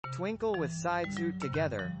Twinkle with side zoot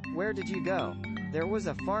together, where did you go? There was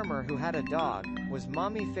a farmer who had a dog, was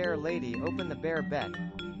mommy fair lady open the bear bet,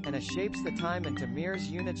 and a shapes the time into meres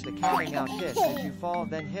units the counting out hiss if you fall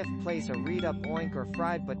then hif place a read up oink or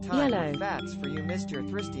fried but time with fats for you Mr.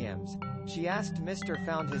 Thristiums. She asked Mr.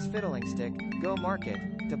 found his fiddling stick, go market,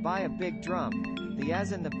 to buy a big drum. The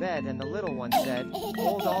as in the bed and the little one said,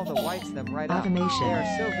 hold all the whites them right up. They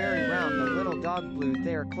are so very round the little dog blew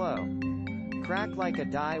their clo. Crack like a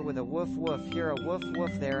die with a woof woof here a woof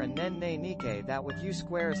woof there and nen nay nike that with you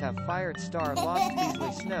squares have fired star lost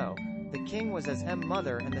Beasley snow. The king was as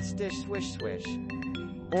mother and the stish swish swish.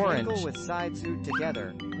 Orange. Twinkle with side zoot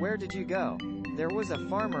together, where did you go? There was a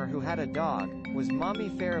farmer who had a dog, was mommy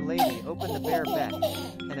fair lady open the bear bet,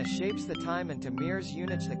 and a shapes the time into meres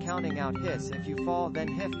units the counting out hiss if you fall then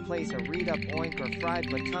hif place a read up oink or fried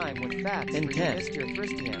but time with fats for you Mr.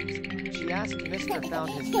 Thristiums. She asked Mr.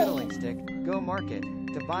 found his fiddling stick, go market,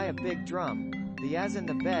 to buy a big drum. The as in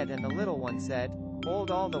the bed and the little one said,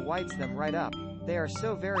 hold all the whites them right up. They are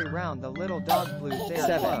so very round the little dog blew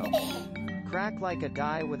their clo. Crack like a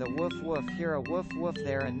die with a woof woof here a woof woof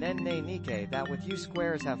there and nen nay nike that with you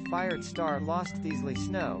squares have fired star lost Theasley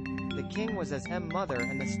snow. The king was as mother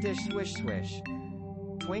and the stish swish swish.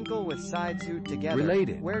 Twinkle with side zoot together,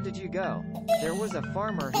 related. Where did you go? There was a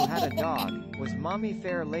farmer who had a dog, was mommy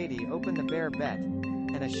fair lady open the bear bet,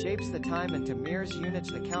 and a shapes the time into meres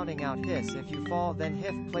units the counting out hiss if you fall then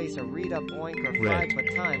hif place a read up oink or fried but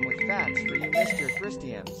time with fats for you Mr.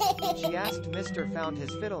 Thristiums. She asked Mr. found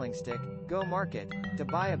his fiddling stick, go market, to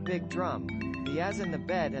buy a big drum. The as in the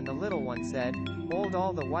bed and the little one said, hold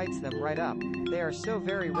all the whites them right up. They are so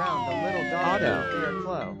very round the little dog they are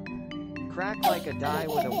clo. Crack like a die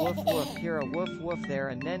with a woof woof here a woof woof there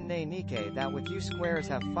and nen nay nike that with you squares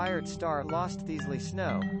have fired star lost Theasley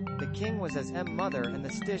snow. The king was as mother and the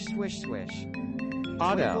stish swish swish.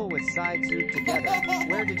 Twinkle with side zoot together,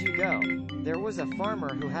 where did you go? There was a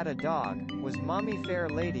farmer who had a dog, was mommy fair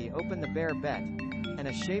lady open the bear bet, and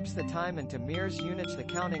a shapes the time into meres units the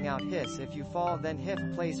counting out hiss if you fall then hif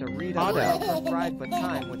place a read up or fried but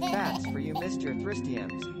time with fats for you Mr.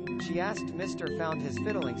 Thristiums. She asked Mr. found his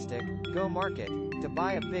fiddling stick, go market, to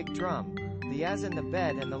buy a big drum. The as in the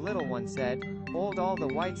bed and the little one said, hold all the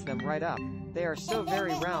whites them right up. They are so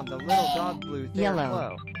very round the little dog blew their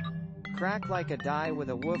clo. Crack like a die with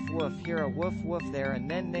a woof woof here a woof woof there and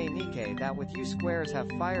nen nay nike that with you squares have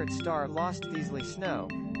fired star lost Theasley snow.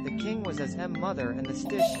 The king was as mother and the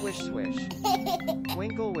stish swish swish.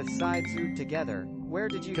 Twinkle with side zoot together, where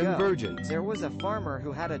did you go? There was a farmer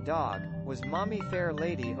who had a dog, was mommy fair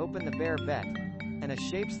lady open the bear bet, and a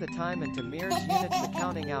shapes the time into meres units the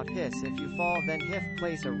counting out hiss if you fall then hif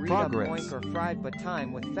place a read up oink or fried but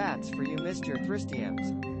time with fats for you Mr.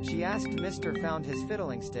 Thristiums. She asked Mr. found his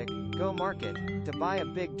fiddling stick, go market, to buy a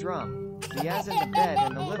big drum. The as in the bed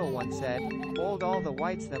and the little one said, hold all the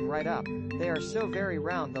whites them right up. They are so very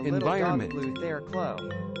round the little dog blew their clo.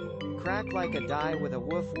 Crack like a die with a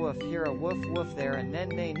woof woof here a woof woof there and nen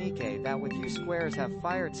nay nike that with you squares have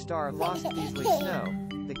fired star lost Theasley snow.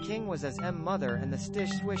 The king was as mother and the stish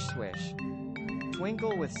swish swish.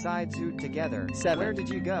 Twinkle with side zoot together, where did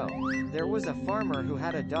you go? There was a farmer who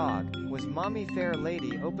had a dog, was mommy fair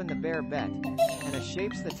lady open the bear bet, and a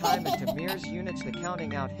shapes the time into meres units the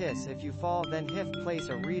counting out hiss if you fall then hif place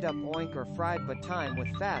a read up oink or fried but time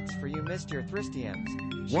with fats for you Mr.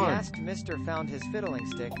 Thristiums. She asked Mr. found his fiddling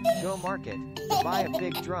stick, go market, to buy a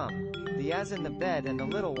big drum. The as in the bed and the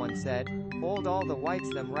little one said, hold all the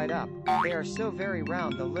whites them right up. They are so very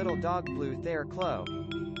round the little dog blew their clo.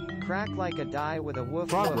 Crack like a die with a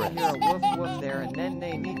woof woof here a woof woof there and nen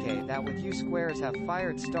nay nike that with you squares have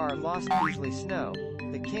fired star lost Theasley snow.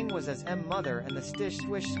 The king was as mother and the stish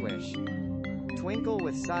swish swish. Twinkle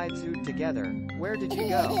with side zoot together, where did you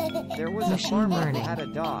go? There was a farmer who had a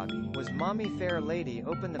dog, was mommy fair lady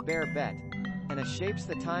open the bear bet, and a shapes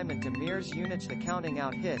the time into meres units the counting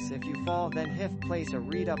out hiss if you fall then hif place a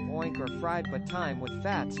read up oink or fried but time with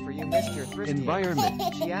fats for you Mr.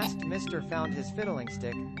 Thristiums. She asked Mr. found his fiddling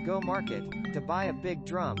stick, go market, to buy a big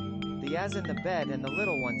drum. The as in the bed and the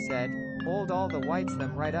little one said, hold all the whites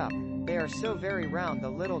them right up. They are so very round the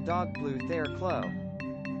little dog blew their clo.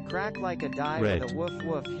 Crack like a die with a woof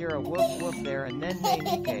woof here a woof woof there and nen nay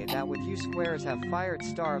nike that with you squares have fired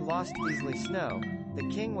star lost Theasley snow. The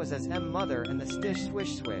king was as mother and the stish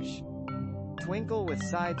swish swish. Twinkle with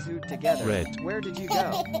side zoot together, where did you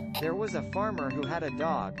go? There was a farmer who had a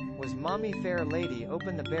dog, was mommy fair lady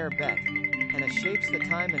open the bear bet, and a shapes the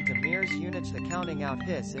time into meres units the counting out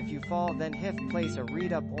hiss if you fall then hif place a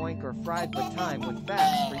read up oink or fried but time with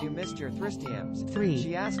fats for you Mr. Thristiums.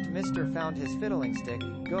 She asked Mr. found his fiddling stick,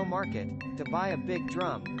 go market, to buy a big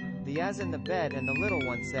drum. The as in the bed and the little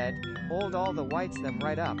one said, Old all the whites them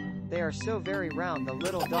right up. They are so very round the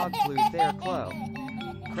little dog flew their clo.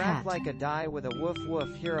 Crack like a die with a woof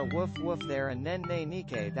woof here a woof woof there a nen nay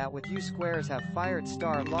nike that with you squares have fired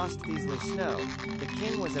star lost theasely snow. The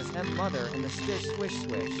king was as mother and the stish swish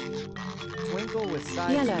swish. Twinkle with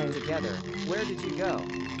sides together, where did you go?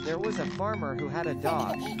 There was a farmer who had a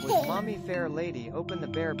dog, was mommy fair lady open the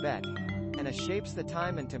bear bet. And a shapes the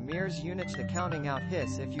time and to mears units the counting out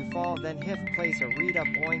hiss if you fall then hif place a read up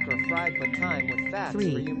oink or fried but time with fats for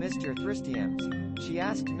you Mr. Thristiums. She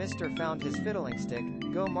asked Mr. found his fiddling stick,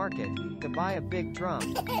 go market, to buy a big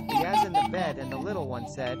drum. The as in the bed and the little one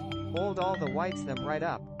said, Old all the whites them right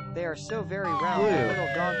up. They are so very round the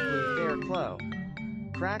little dog flew fair clo.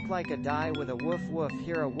 Crack like a die with a woof woof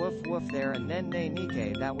here a woof woof there a nen nay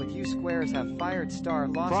nike that with you squares have fired star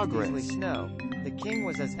lost easily snow. The king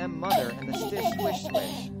was as mother and the stish swish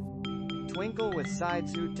swish. Twinkle with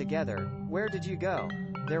sides hoot together, where did you go?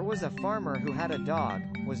 There was a farmer who had a dog,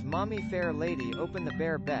 was mommy fair lady open the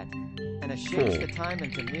bear bet. And a shapes the time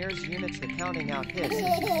and to mears units the counting out hiss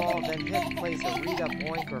if you fall then hif place a read up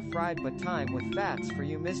oink or fried but time with fats for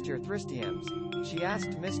you Mr. Thristiums. She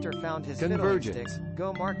asked Mr. found his fiddling sticks,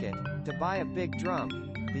 go market, to buy a big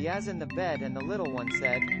drum. The as in the bed and the little one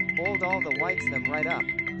said, Old all the whites them right up.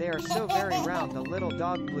 They are so very round the little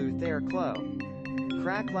dog blew their clo.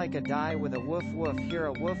 Crack like a die with a woof woof here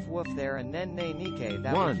a woof woof there a nen nay nike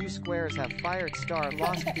that with you squares have fired star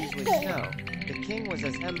lost easily snow. The king was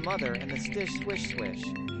as mother and the stish swish swish.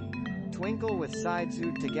 Twinkle with sides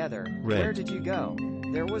hoot together, where did you go?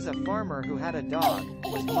 There was a farmer who had a dog,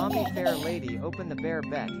 was mommy fair lady open the bear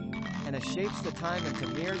bet. And a shapes the time and to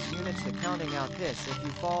mears units the counting out hiss if you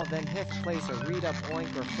fall then hif place a read up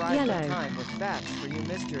oink or fried but time with fats for you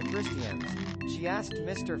Mr. Thristiums. She asked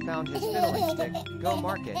Mr. found his fiddling stick, go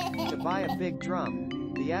market, to buy a big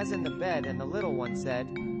drum. The as in the bed and the little one said,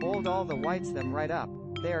 Old all the whites them right up.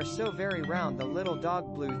 They are so very round the little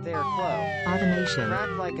dog blew their clo. Automation. Crack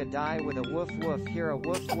like a die with a woof woof here a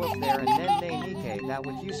woof woof there a nen nay nike that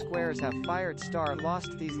with you squares have fired star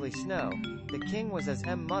lost theasely snow. The king was as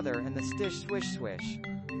mother and the stish swish swish.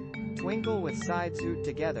 Twinkle with sides hoot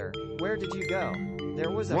together, where did you go?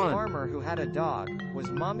 There was a farmer who had a dog, was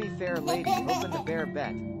mommy fair lady open the bear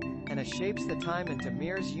bet. And a shapes the time and to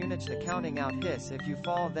mears units the counting out hiss if you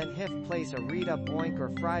fall then hif place a read up oink or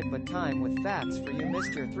fried but time with fats for you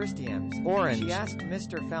Mr. Thristiums. Orange. She asked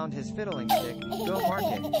Mr. found his fiddling stick, go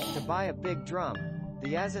market, to buy a big drum.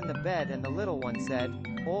 The as in the bed and the little one said,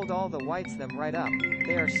 Old all the whites them right up.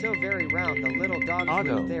 They are so very round the little dog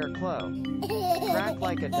flew their clo. Crack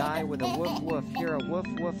like a die with a woof woof here a woof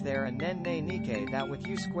woof there a nen nay nike that with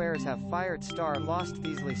you squares have fired star lost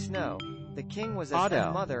theasely snow. The king was as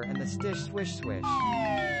mother and the stish swish swish.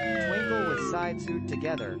 Twinkle with sides hoot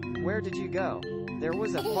together, where did you go? There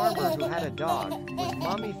was a farmer who had a dog, was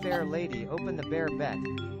mommy fair lady open the bear bet.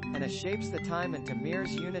 And a shapes the time and to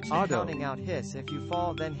mears units the counting out hiss if you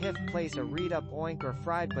fall then hif place a read up oink or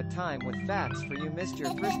fried but time with fats for you Mr.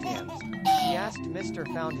 Thristiums. She asked Mr.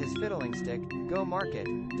 found his fiddling stick, go market,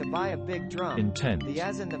 to buy a big drum. Intense. The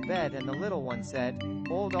as in the bed and the little one said,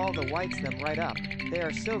 Old all the whites them right up. They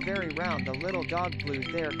are so very round the little dog blew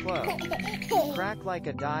their clo. Crack like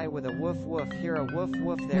a die with a woof woof here a woof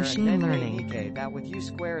woof there a nen nay nike that with you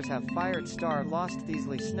squares have fired star lost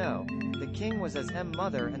theasely snow. The king was as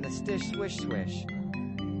mother and the stish swish swish.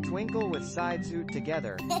 Twinkle with sides hoot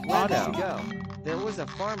together, where did you go? There was a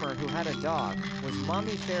farmer who had a dog, was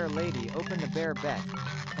mommy fair lady open the bear bet.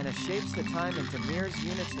 And a shapes the time and to mears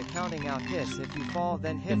units the counting out hiss if you fall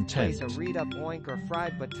then hif place a read up oink or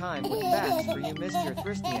fried but time with fats for you Mr.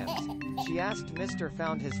 Thristiums. She asked Mr.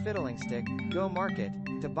 found his fiddling stick, go market,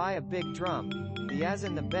 to buy a big drum. The as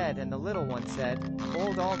in the bed and the little one said,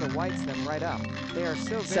 Old all the whites them right up. They are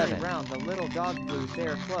so very round the little dog blew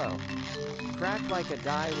their clo. Crack like a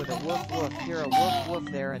die with a woof woof here a woof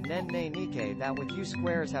woof there a nen nay nike that with you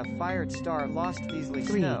squares have fired star lost theasely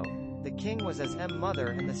snow. The king was as mother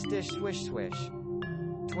and the stish swish swish.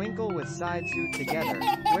 Twinkle with sides hoot together,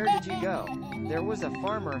 where did you go? There was a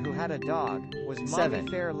farmer who had a dog, was mommy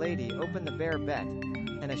fair lady open the bear bet.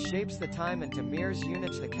 And a shapes the time and to mears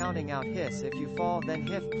units the counting out hiss if you fall then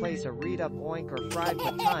hif place a read up oink or fried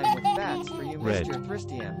but time with fats for you Mr.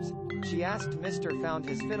 Thristiums. She asked Mr. found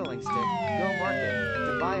his fiddling stick, go market,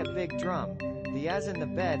 to buy a big drum. The as in the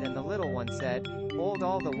bed and the little one said, Old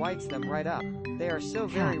all the whites them right up. They are so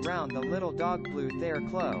very round the little dog blew their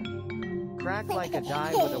clo. Crack like a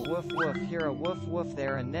die with a woof woof here a woof woof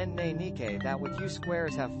there a nen nay nike that with you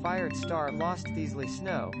squares have fired star lost theasely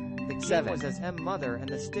snow. The king was as mother and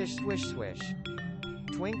the stish swish swish.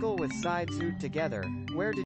 Twinkle with sides hoot together, where did